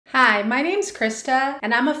Hi, my name's Krista,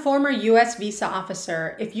 and I'm a former U.S. visa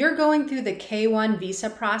officer. If you're going through the K-1 visa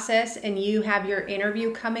process and you have your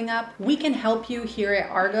interview coming up, we can help you here at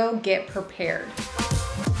Argo get prepared.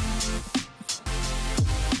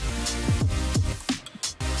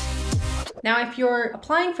 Now, if you're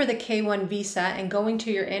applying for the K-1 visa and going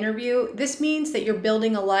to your interview, this means that you're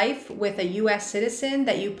building a life with a U.S. citizen,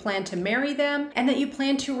 that you plan to marry them, and that you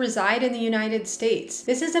plan to reside in the United States.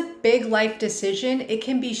 This is a big life decision. It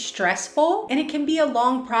can be stressful and it can be a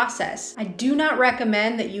long process. I do not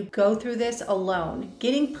recommend that you go through this alone.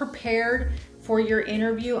 Getting prepared for your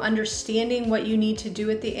interview, understanding what you need to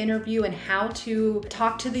do at the interview and how to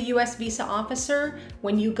talk to the U.S. visa officer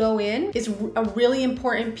when you go in is a really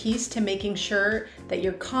important piece to making sure that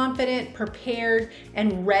you're confident, prepared,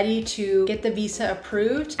 and ready to get the visa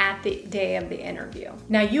approved at the day of the interview.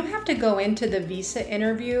 Now, you have to go into the visa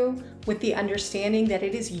interview with the understanding that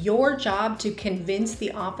it is your job to convince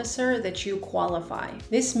the officer that you qualify.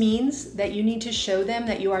 This means that you need to show them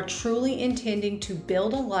that you are truly intending to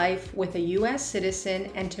build a life with a U.S. citizen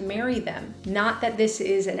and to marry them. Not that this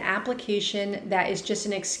is an application that is just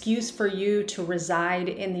an excuse for you to reside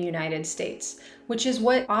in the United States, which is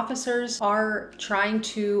what officers are trying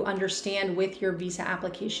to understand with your visa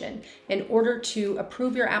application. In order to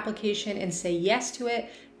approve your application and say yes to it,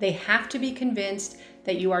 they have to be convinced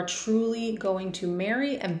that you are truly going to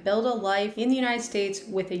marry and build a life in the United States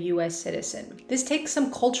with a U.S. citizen. This takes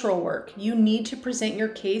some cultural work. You need to present your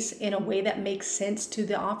case in a way that makes sense to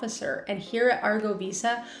the officer. And here at Argo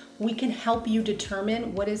Visa, we can help you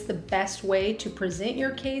determine what is the best way to present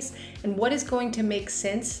your case and what is going to make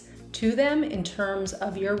sense to them in terms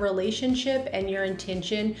of your relationship and your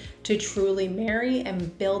intention to truly marry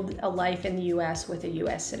and build a life in the US with a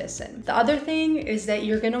US citizen. The other thing is that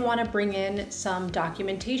you're going to want to bring in some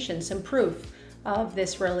documentation, some proof of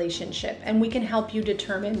this relationship, and we can help you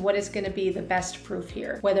determine what is going to be the best proof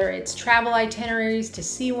here, whether it's travel itineraries to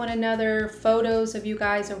see one another, photos of you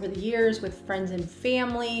guys over the years with friends and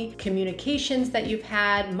family, communications that you've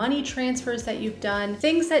had, money transfers that you've done,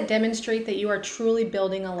 things that demonstrate that you are truly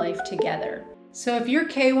building a life together. So if your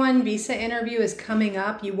K-1 visa interview is coming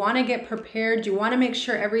up, you want to get prepared, you want to make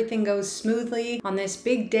sure everything goes smoothly on this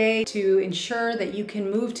big day to ensure that you can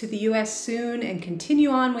move to the US soon and continue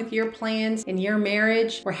on with your plans and your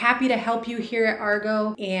marriage. We're happy to help you here at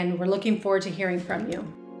Argo, and we're looking forward to hearing from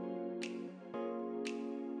you.